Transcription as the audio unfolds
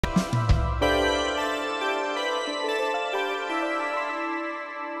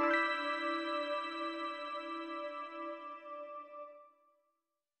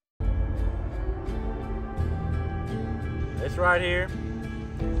right here.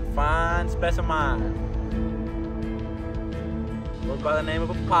 Fine specimen. Goes by the name of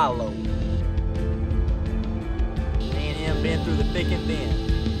Apollo. Me and him been through the thick and thin.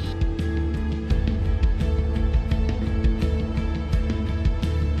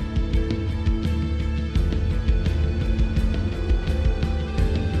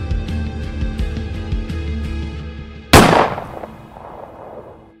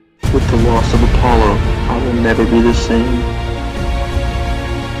 With the loss of Apollo, I will never be the same.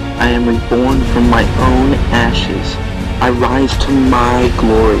 I am reborn from my own ashes. I rise to my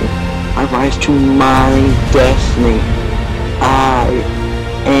glory. I rise to my destiny. I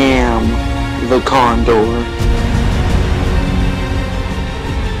am the Condor.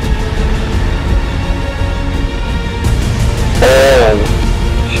 All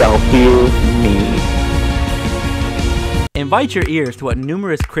shall fear me. Invite your ears to what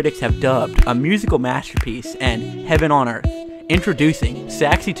numerous critics have dubbed a musical masterpiece and heaven on earth. Introducing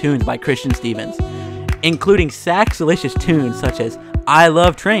Saxy Tunes by Christian Stevens, including sax-delicious tunes such as I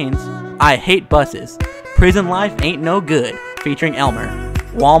Love Trains, I Hate Buses, Prison Life Ain't No Good featuring Elmer,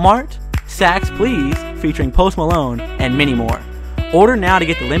 Walmart, Sax Please featuring Post Malone, and many more. Order now to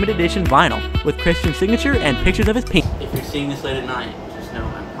get the limited edition vinyl with Christian's signature and pictures of his penis. If you're seeing this late at night, just know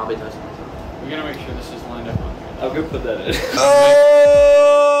I'm probably touching myself. We gotta make sure this is lined up on here. I'll go put that in.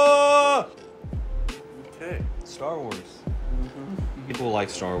 Okay. Star Wars. People like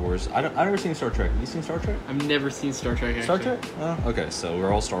Star Wars. I've never seen Star Trek. Have you seen Star Trek? I've never seen Star Trek, actually. Star Trek? Oh, okay, so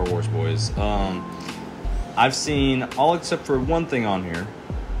we're all Star Wars boys. I've seen all except for one thing on here.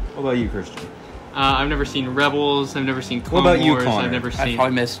 What about you, Christian? I've never seen Rebels. I've never seen Clone What about you, Wars. Connor? I've never seen... I've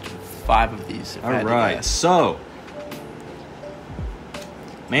probably missed 5 of these. If I had to Alright, guess. so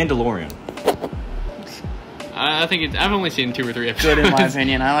Mandalorian. I think I've only seen 2 or 3 episodes. Good in my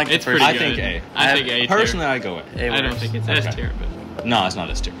opinion. I like the It's first. pretty I think good. A. I think A tier. Personally, I go A. A I don't works. think it's Okay. S tier, but... No, it's not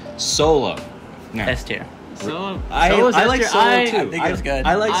S tier. Solo. No. S tier. Solo? I Solo's S like tier? Solo I too. think it's good.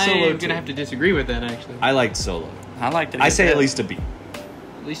 I like Solo I'm too. gonna have to disagree with that, actually. I liked Solo. I liked it. I say at least a B.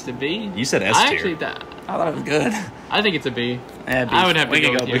 At least a B? You said S I tier. actually... I thought it was good. I think it's a B. Yeah, B. I would have to We go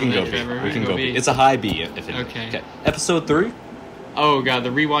can with go you We can on go that, B. Trevor. We can go B. It's a high B. If it Okay. Episode 3. Oh, God, the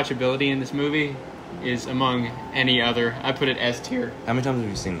rewatchability in this movie is among any other. I put it S tier. How many times have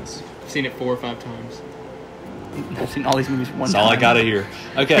you seen this? I've seen it 4 or 5 times. I've seen all these movies one That's time. all I gotta hear.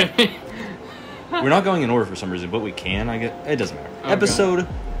 Okay. We're not going in order for some reason, but we can. I get it doesn't matter. Oh, Episode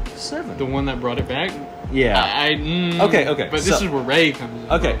 7. The one that brought it back? Yeah. Okay. Okay. But this So- is where Ray comes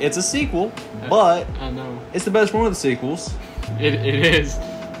in. Okay, it's a sequel, but I know. it's the best one of the sequels. It is.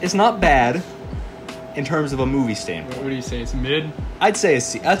 It's not bad in terms of a movie standpoint. What do you say? It's mid? I'd say a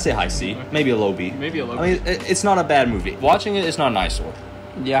C. I'd say high C, maybe a low B. Maybe a low I mean, it's not a bad movie. Watching it, it's not an eyesore.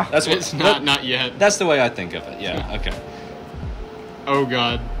 Yeah. That's what. It's not yet. That's the way I think of it. Yeah. Okay. Oh,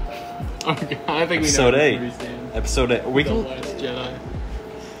 God. Oh, God. I think Episode we know 8. where we stand. Episode 8. We The can. Last Jedi.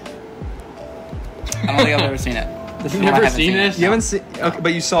 I don't think I've ever seen it. This is You've why I never haven't seen it. this? You haven't seen. Okay,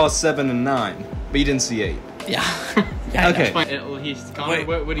 but you saw 7 and 9, but you didn't see 8. Yeah. Yeah. Okay. Explain- Connor,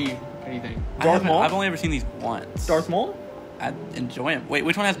 Wait. what do you think? Darth Maul? I've only ever seen these once. Darth Maul? I enjoy them. Wait,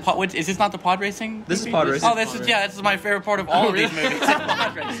 which one has pod? Which, is this not the pod racing? This is movie? pod racing. Oh, this is this is my favorite part of all of these movies.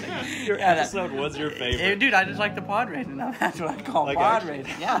 Pod racing. Your Yeah, that- episode was your favorite. Dude, I just like the pod racing. That's what I call Like pod action?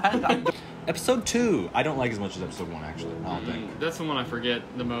 racing. Yeah. Episode 2, I don't like as much as episode 1, actually. I don't think. That's the one I forget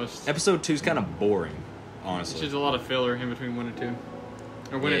the most. Episode 2 is kind of boring, It's honestly. just a lot of filler in between 1 and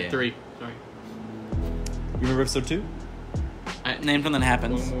 2. Or 1 Yeah. and 3. Sorry. You remember episode 2? Name something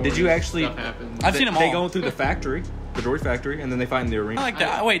happens. One more Did you actually- Stuff happens. I've seen them all. They go through the factory, the droid factory, and then they find the arena. I like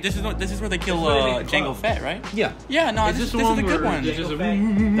that. Wait, this is where they kill This is where they Jango club. Fett, right? Yeah. Yeah, no, Is this this is the a one good where one. it's just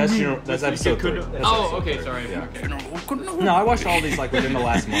a- That's episode 3. That's Oh, episode okay, 3. sorry. Yeah. Okay. No, I watched all these like within the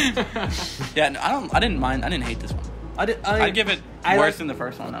last month. Yeah, no, I didn't mind. I didn't hate this one. I'd give it worse than the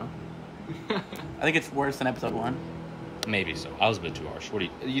first one though. I think it's worse than episode 1. Maybe so. I was a bit too harsh. What do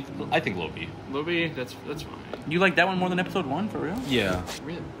you I think low B. Lobby, that's fine. You like that one more than episode 1 for real? Yeah.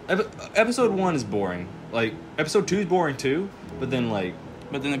 Really? Episode 1 is boring. Like episode 2 is boring too, but then like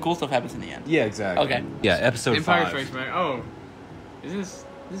But then the cool stuff happens in the end. yeah, exactly. Okay. Yeah, episode Empire 5. Strikes Back. Oh, this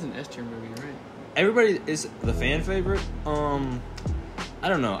is an S tier movie, right? Everybody is the fan favorite. I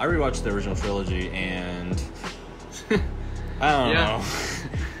don't know. I rewatched the original trilogy and I don't Yeah. know.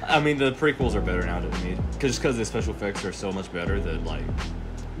 I mean, the prequels are better now to me, because the special effects are so much better that like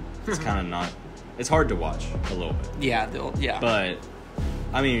it's kind of not. It's hard to watch a little bit, Yeah, yeah. but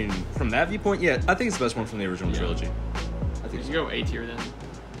I mean, from that viewpoint, yeah, I think it's the best one from the original trilogy. I think. You So. go A tier then.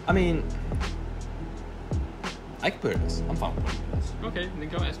 I mean, I could put it as. I'm fine with putting it as Okay, then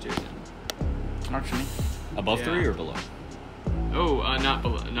go S tier then. Mark for me. above Yeah. 3 or below. Oh, not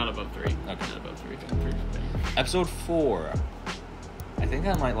above 3. Okay. Not above 3. 3's better. Episode 4. I think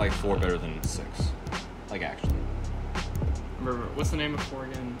I might like 4 better than 6. Like, actually. Remember, what's the name of 4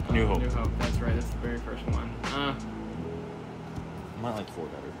 again? New Hope. New Hope, that's right. That's the very first one. I might like 4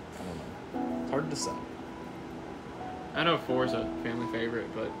 better. I don't know. It's hard to decide. I know 4 is a family favorite,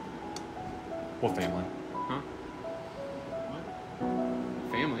 but... What family? Huh?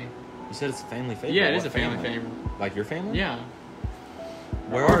 What? Family? You said it's a family favorite. Yeah, it is What a family favorite. Like your family? Yeah.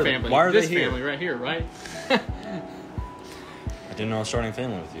 Where Our are family. Why are this they here? family right here, right? I didn't know I was starting a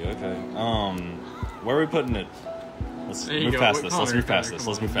family with you. Okay. Where are we putting it? Let's There you move go. past this. Connor, Let's move past Connor, this.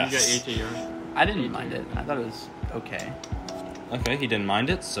 come Let's on. move past You this. got HAR. I didn't mind it. I thought it was okay. Okay, he didn't mind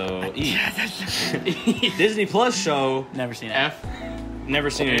it, so E. Disney Plus show. Never seen it. F. Never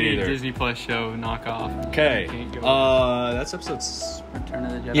seen it Any either. Disney Plus show knockoff. Okay. Can't go. That's episode. Return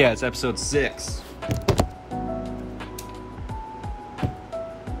of the Jedi. Yeah, it's episode 6.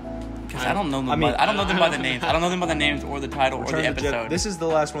 Because I don't know them. I mean, I don't know them by the names. I don't know them by the names or the title or the Return of the Jedi- episode. This is the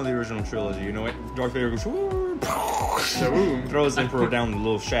last one of the original trilogy. You know what? Darth Vader goes. Throws the Emperor down the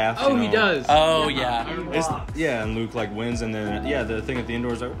little shaft. Oh, you know? he does. Oh, I yeah. remember It's, that. yeah, and Luke like wins, and then the thing at the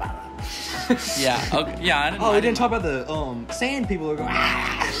indoors like. Yeah. Okay. Yeah. I didn't. Oh, I we didn't talk about the sand people are going.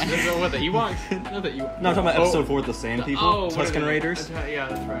 Is it what, the Ewoks? Not the Ewoks. No, I'm talking about episode 4 with the sand people, Oh, what are Tusken they? Raiders. Yeah,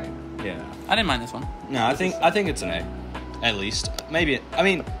 that's right. Yeah. I didn't mind this one. No, I think it's an A, at least. Maybe. I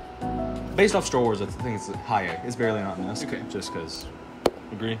mean, based off Star Wars, I think it's a high A. It's barely not an S. Okay. Just because.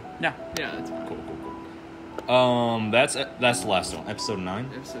 Agree. Yeah. Yeah, that's fine. Cool. That's the last one. Episode 9.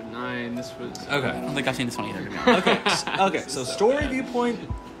 Episode 9, this was... I Okay. don't think I've seen this one either. To be honest. Okay. So story viewpoint,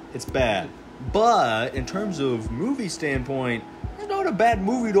 it's bad, but in terms of movie standpoint, it's not a bad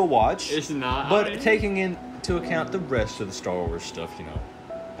movie to watch. It's not. But taking into account the rest of the Star Wars stuff, you know,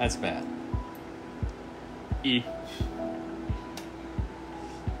 that's bad. E.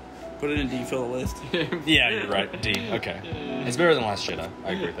 Put it in D. Fill the list. Yeah, you're right. D. Okay. It's better than Last Jedi.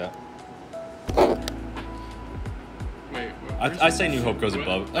 I agree with that. Wait, I say New Hope goes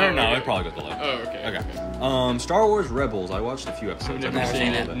above. Or no, okay. it probably goes below. Oh, okay. Okay. Star Wars Rebels. I watched a few episodes. I've never never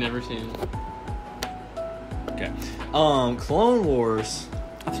seen seen it. it. Never seen it. Okay. Clone Wars.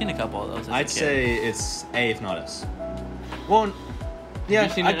 I've seen a couple of those. as a I'd kid. say it's A, if not S. Well, yeah.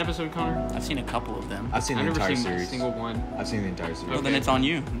 Have you seen an episode, Connor? I've seen a couple of them. I've seen I've the never entire seen series. a single one. I've seen the entire series. Well, then it's on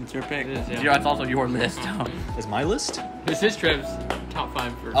you. It's your pick. It is, yeah. It's also your list. Is my list? This is Trev's top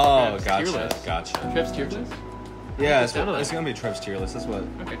 5 for Oh, Trev's tier gotcha. list. Gotcha. Trev's tier list? Yeah, It's out of it's that. gonna be Trev's tier list. That's what.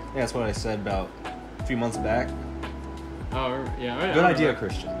 Okay. Yeah, that's what I said about a few months back. Oh, yeah. I Good idea, remember.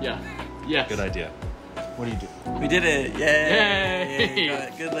 Christian. Yeah. Yes. Good idea. What do you do? We did it. Yay. Yay.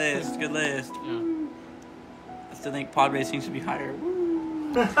 Good- Good list. Good list. Yeah. I still think pod racing should be higher. Woo.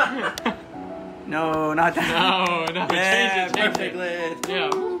 No, not that. No, no. Yeah, Change perfect it. list.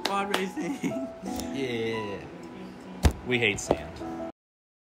 Yeah. Pod racing. Yeah. We hate sand.